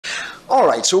All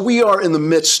right, so we are in the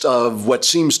midst of what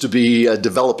seems to be a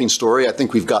developing story. I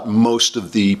think we've got most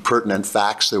of the pertinent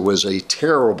facts. There was a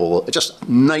terrible, just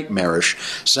nightmarish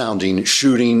sounding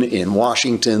shooting in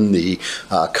Washington. The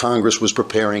Congress was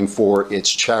preparing for its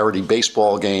charity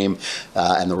baseball game,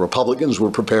 and the Republicans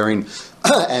were preparing,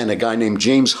 and a guy named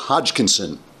James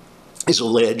Hodgkinson is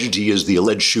alleged. He is the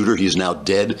alleged shooter. He is now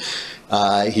dead.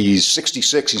 He's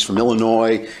 66. He's from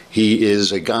Illinois. He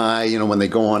is a guy, you know, when they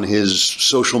go on his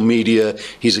social media,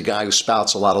 he's a guy who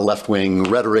spouts a lot of left-wing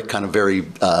rhetoric, kind of very,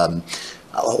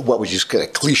 what would you say,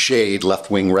 cliched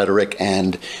left-wing rhetoric.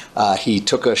 And he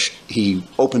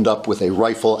opened up with a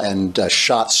rifle and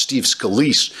shot Steve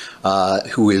Scalise,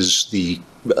 who is the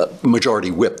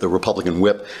majority whip, the Republican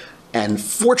whip. And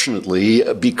fortunately,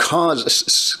 because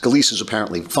Scalise is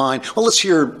apparently fine, well, let's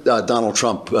hear Donald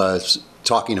Trump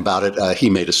talking about it. He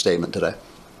made a statement today.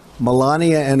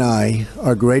 Melania and I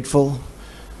are grateful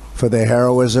for their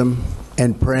heroism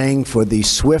and praying for the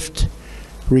swift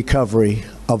recovery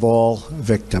of all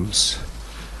victims.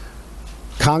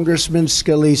 Congressman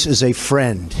Scalise is a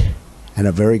friend, and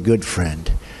a very good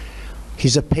friend.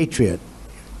 He's a patriot,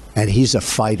 and he's a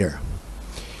fighter.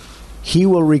 He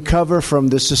will recover from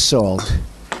this assault.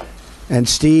 And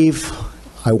Steve,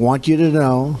 I want you to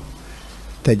know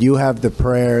that you have the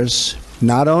prayers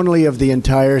not only of the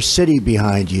entire city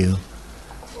behind you,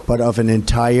 but of an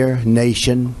entire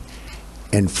nation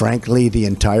and, frankly, the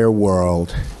entire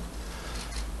world.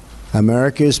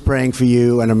 America is praying for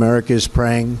you, and America is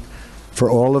praying for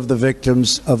all of the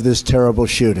victims of this terrible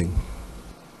shooting.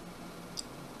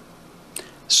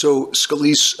 So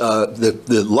Scalise,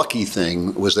 the lucky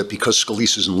thing was that because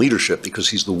Scalise is in leadership, because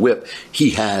he's the whip,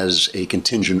 he has a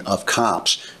contingent of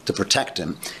cops to protect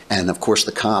him. And of course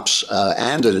the cops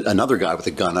and another guy with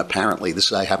a gun, apparently,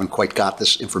 I haven't quite got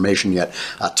this information yet,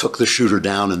 took the shooter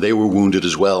down, and they were wounded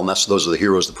as well. And those are the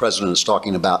heroes the president is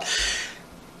talking about.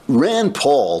 Rand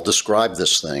Paul described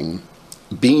this thing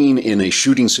being in a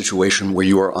shooting situation where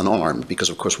you are unarmed, because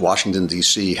of course Washington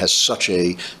D.C. has such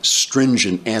a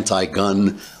stringent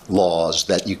anti-gun laws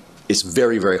that it's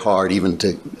very, very hard even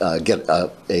to get a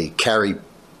carry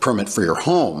permit for your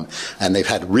home, and they've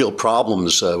had real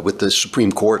problems with the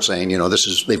Supreme Court saying, you know,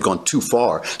 they've gone too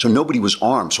far. So nobody was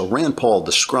armed. So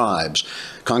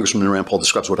Congressman Rand Paul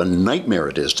describes what a nightmare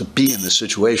it is to be in this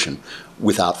situation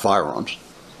without firearms.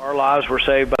 Our lives were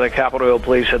saved by the Capitol Hill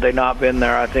Police. Had they not been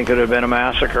there, I think it would have been a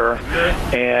massacre.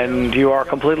 And you are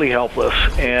completely helpless.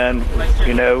 And,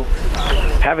 you know,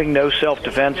 having no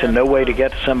self-defense and no way to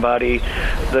get to somebody,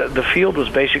 the field was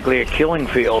basically a killing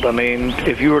field. I mean,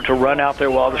 if you were to run out there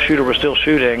while the shooter was still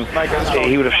shooting,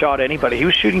 he would have shot anybody. He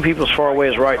was shooting people as far away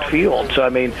as right field. So, I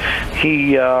mean,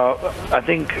 I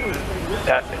think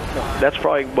that's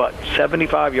probably,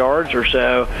 75 yards or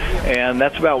so, and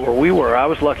that's about where we were. I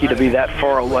was lucky to be that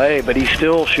far away, but he's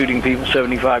still shooting people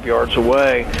 75 yards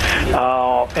away,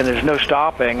 and there's no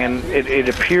stopping, and it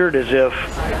appeared as if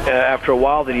after a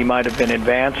while that he might have been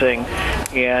advancing,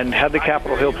 and had the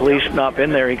Capitol Hill Police not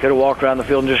been there, he could have walked around the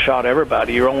field and just shot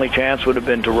everybody. Your only chance would have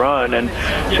been to run, and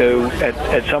so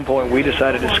at some point we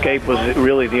decided escape was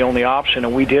really the only option,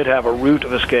 and we did have a route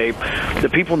of escape. The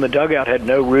people in the dugout had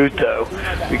no route, though,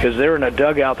 because they're in a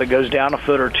dugout that goes down a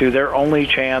foot or two. Their only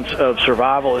chance of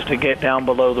survival is to get down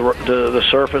below the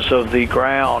surface of the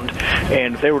ground,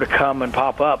 and if they were to come and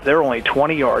pop up, they're only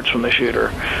 20 yards from the shooter,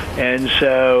 and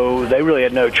so they really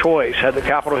had no choice. Had the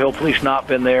Capitol Hill Police not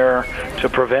been there to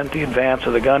prevent the advance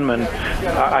of the gunman,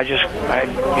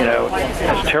 you know,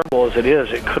 as terrible as it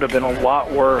is, it could have been a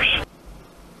lot worse.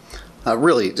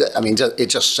 Really, I mean, it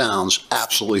just sounds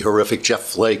absolutely horrific. Jeff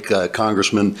Flake,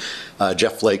 Congressman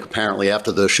Jeff Flake, apparently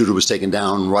after the shooter was taken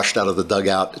down, rushed out of the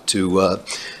dugout to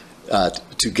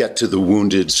get to the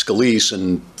wounded Scalise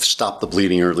and stop the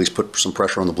bleeding, or at least put some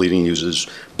pressure on the bleeding, use his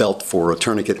belt for a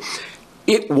tourniquet.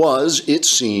 It was, it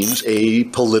seems, a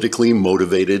politically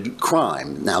motivated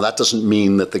crime. Now, that doesn't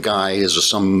mean that the guy is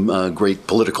some great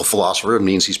political philosopher. It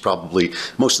means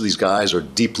most of these guys are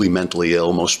deeply mentally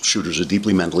ill. Most shooters are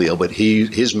deeply mentally ill, but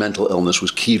his mental illness was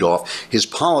keyed off his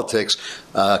politics.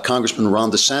 Congressman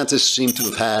Ron DeSantis seemed to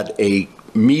have had a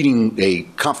meeting, a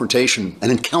confrontation,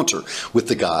 an encounter with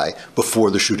the guy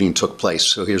before the shooting took place.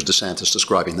 So here's DeSantis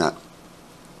describing that.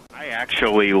 I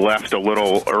actually left a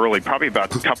little early, probably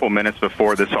about a couple minutes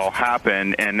before this all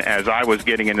happened, and as I was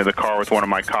getting into the car with one of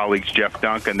my colleagues, Jeff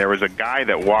Duncan, there was a guy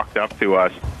that walked up to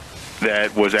us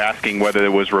that was asking whether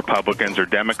there was Republicans or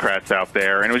Democrats out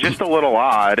there, and it was just a little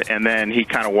odd, and then he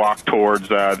kind of walked towards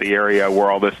the area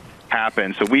where all this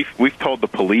happened. So we've told the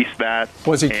police that.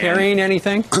 Was he carrying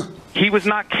anything? He was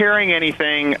not carrying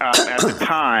anything at the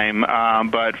time,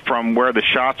 but from where the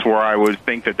shots were, I would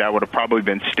think that would have probably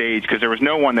been staged, because there was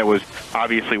no one that was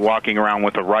obviously walking around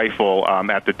with a rifle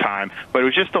at the time. But it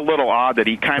was just a little odd that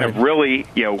he kind of really,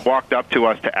 walked up to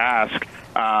us to ask,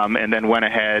 and then went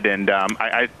ahead and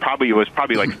it was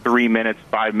probably like 3 minutes,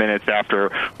 5 minutes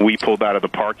after we pulled out of the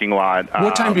parking lot.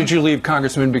 What time did you leave,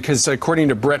 Congressman? Because according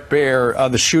to Brett Baer,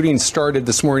 the shooting started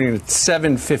this morning at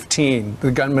 7:15.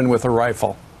 The gunman with a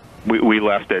rifle. We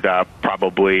left it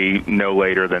probably no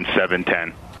later than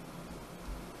 7:10.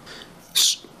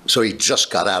 So he just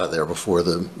got out of there before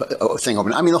the thing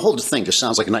opened. I mean, the whole thing just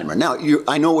sounds like a nightmare. Now,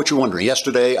 I know what you're wondering.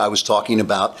 Yesterday, I was talking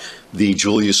about the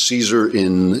Julius Caesar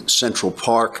in Central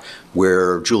Park,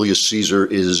 where Julius Caesar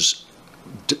is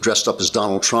dressed up as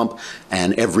Donald Trump,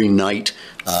 and every night,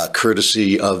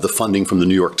 courtesy of the funding from the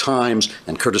New York Times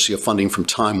and courtesy of funding from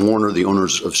Time Warner, the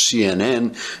owners of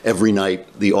CNN, every night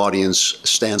the audience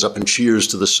stands up and cheers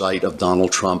to the sight of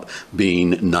Donald Trump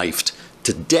being knifed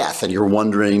to death. And you're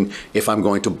wondering if I'm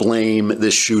going to blame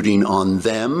this shooting on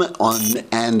them,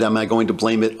 and am I going to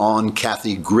blame it on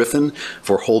Kathy Griffin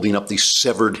for holding up the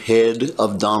severed head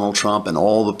of Donald Trump and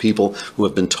all the people who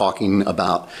have been talking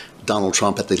about Donald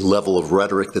Trump at the level of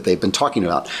rhetoric that they've been talking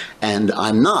about. And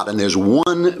I'm not. And there's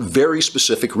one very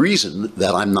specific reason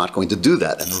that I'm not going to do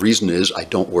that. And the reason is I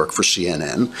don't work for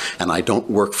CNN, and I don't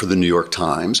work for the New York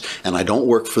Times, and I don't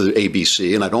work for the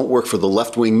ABC, and I don't work for the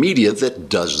left-wing media that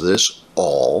does this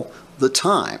all the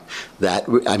time.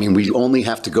 We only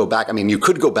have to go back. I mean, you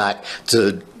could go back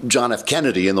to John F.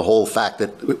 Kennedy and the whole fact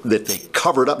that they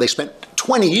covered up. They spent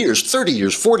 20 years, 30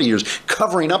 years, 40 years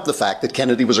covering up the fact that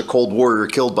Kennedy was a Cold Warrior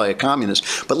killed by a communist.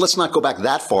 But let's not go back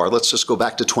that far. Let's just go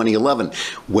back to 2011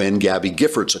 when Gabby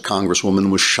Giffords, a congresswoman,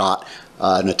 was shot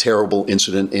in a terrible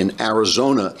incident in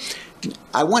Arizona.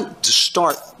 I want to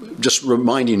start just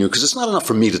reminding you, because it's not enough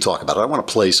for me to talk about it. I want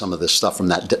to play some of this stuff from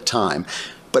that time.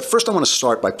 But first I want to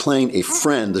start by playing a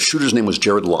friend. The shooter's name was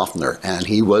Jared Loughner, and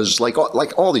he was, like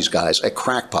all these guys, a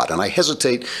crackpot. And I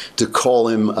hesitate to call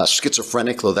him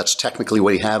schizophrenic, though that's technically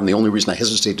what he had. And the only reason I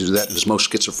hesitate to do that is most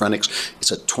schizophrenics,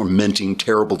 it's a tormenting,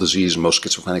 terrible disease. And most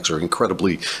schizophrenics are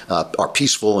incredibly, are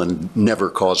peaceful and never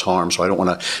cause harm. So I don't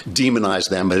want to demonize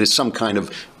them, but it's some kind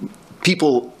of,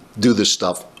 people do this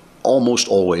stuff almost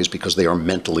always because they are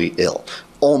mentally ill.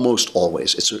 Almost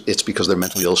always. It's because they're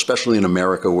mentally ill, especially in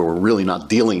America, where we're really not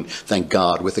dealing, thank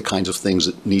God, with the kinds of things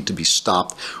that need to be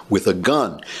stopped with a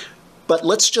gun. But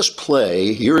let's just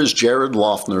play. Here is Jared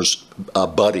Loughner's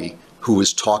buddy who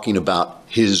is talking about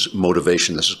his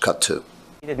motivation. This is cut 2.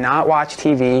 He did not watch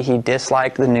TV. He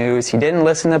disliked the news. He didn't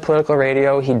listen to political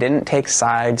radio. He didn't take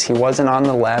sides. He wasn't on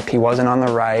the left. He wasn't on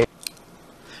the right.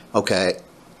 Okay.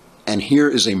 And here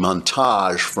is a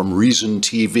montage from Reason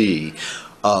TV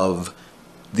of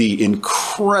the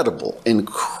incredible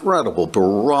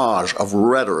barrage of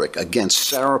rhetoric against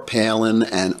Sarah Palin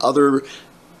and other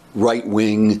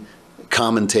right-wing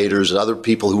commentators, other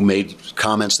people who made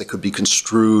comments that could be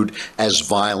construed as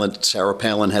violent. Sarah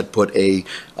Palin had put a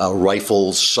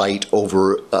rifle sight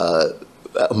over,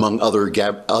 among others,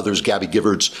 Gabby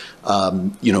Giffords'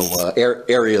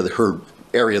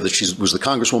 area that she was the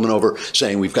congresswoman over,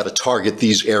 saying we've got to target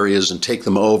these areas and take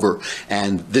them over.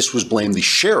 And this was blamed. The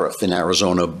sheriff in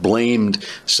Arizona blamed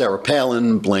Sarah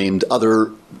Palin, blamed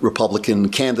other Republican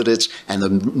candidates, and the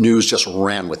news just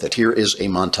ran with it. Here is a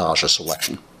montage, a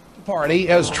selection. Party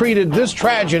has treated this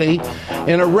tragedy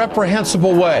in a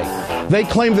reprehensible way. They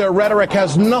claim their rhetoric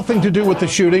has nothing to do with the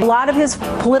shooting. A lot of his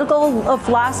political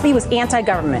philosophy was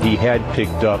anti-government. He had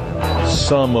picked up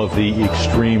some of the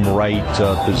extreme right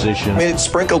position. It's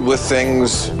sprinkled with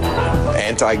things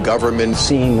anti-government.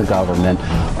 Seeing the government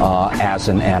as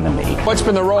an enemy. What's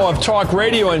been the role of talk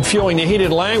radio in fueling the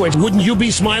heated language? Wouldn't you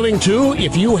be smiling too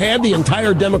if you had the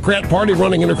entire Democrat Party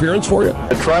running interference for you?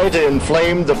 To try to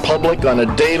inflame the public on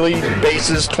a daily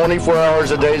basis, 24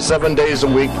 hours a day, 7 days a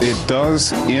week. It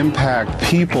does impact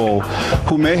people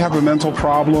who may have a mental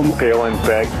problem. Palin,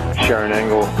 Beck, Sharon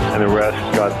Engel, and the rest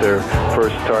got their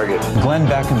first target. Glenn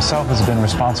Beck himself has been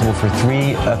responsible for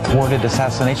 3 thwarted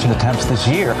assassination attempts this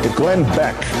year. Glenn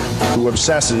Beck, who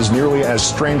obsesses nearly as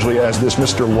strangely as this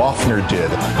Mr. Loughner did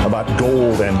about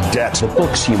gold and debt. The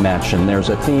books you mentioned, there's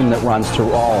a theme that runs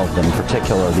through all of them,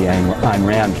 particularly the Ayn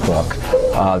Rand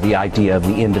book, the idea of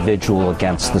the individual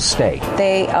against the state.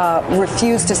 They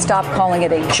refuse to stop calling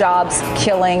it a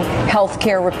jobs-killing health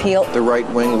care repeal. The right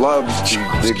wing loves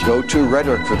the go-to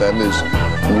rhetoric for them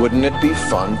is, wouldn't it be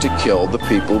fun to kill the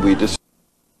people we decide?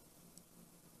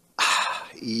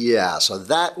 Yeah, so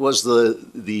that was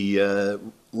the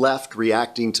left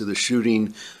reacting to the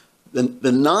shooting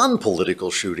the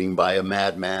non-political shooting by a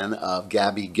madman of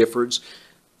Gabby Giffords,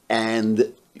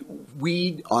 and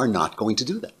we are not going to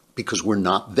do that because we're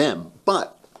not them.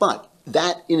 But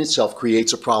that in itself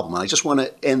creates a problem. I just want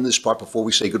to end this part before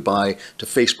we say goodbye to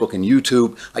Facebook and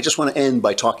YouTube. I just want to end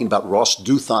by talking about Ross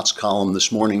Douthat's column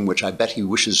this morning, which I bet he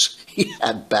wishes he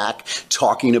had back,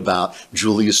 talking about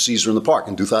Julius Caesar in the park.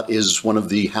 And Douthat is one of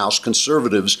the House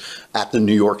conservatives at the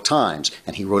New York Times.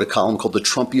 And he wrote a column called The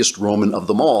Trumpiest Roman of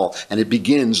Them All. And it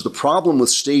begins, the problem with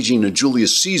staging a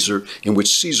Julius Caesar in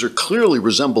which Caesar clearly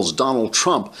resembles Donald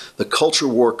Trump, the culture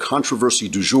war controversy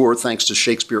du jour, thanks to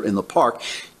Shakespeare in the Park,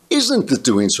 isn't that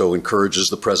doing so encourages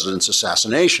the president's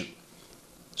assassination.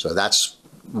 So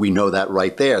we know that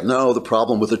right there. No, the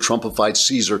problem with a Trumpified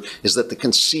Caesar is that the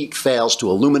conceit fails to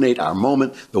illuminate our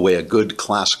moment the way a good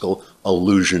classical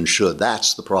illusion should.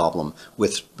 That's the problem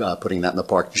with putting that in the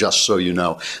park, just so you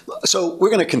know. So we're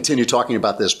going to continue talking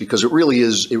about this because it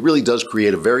really does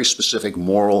create a very specific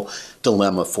moral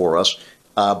dilemma for us.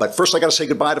 But first I got to say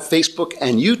goodbye to Facebook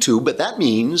and YouTube, but that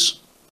means